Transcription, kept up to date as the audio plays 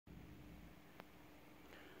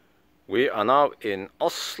We are now in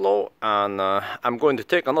Oslo, and I'm going to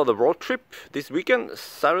take another road trip this weekend,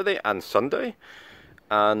 Saturday and Sunday.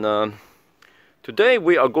 And today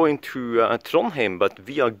we are going to Trondheim, but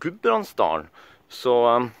via Gudbrandsdalen.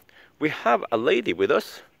 So we have a lady with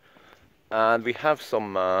us, and we have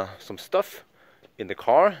some stuff in the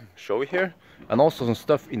car, show it here, and also some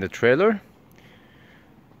stuff in the trailer.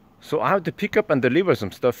 So I have to pick up and deliver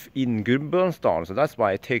some stuff in Gudbrandsdalen, so that's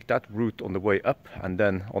why I take that route on the way up, and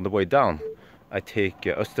then on the way down I take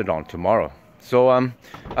Østerdalen tomorrow. So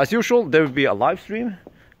as usual, there will be a live stream.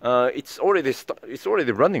 It's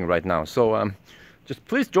already running right now, so just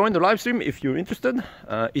please join the live stream if you're interested.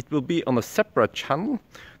 It will be on a separate channel,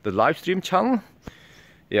 the live stream channel.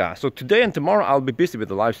 Yeah, so today and tomorrow I'll be busy with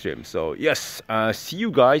the live stream. So yes, see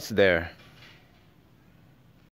you guys there.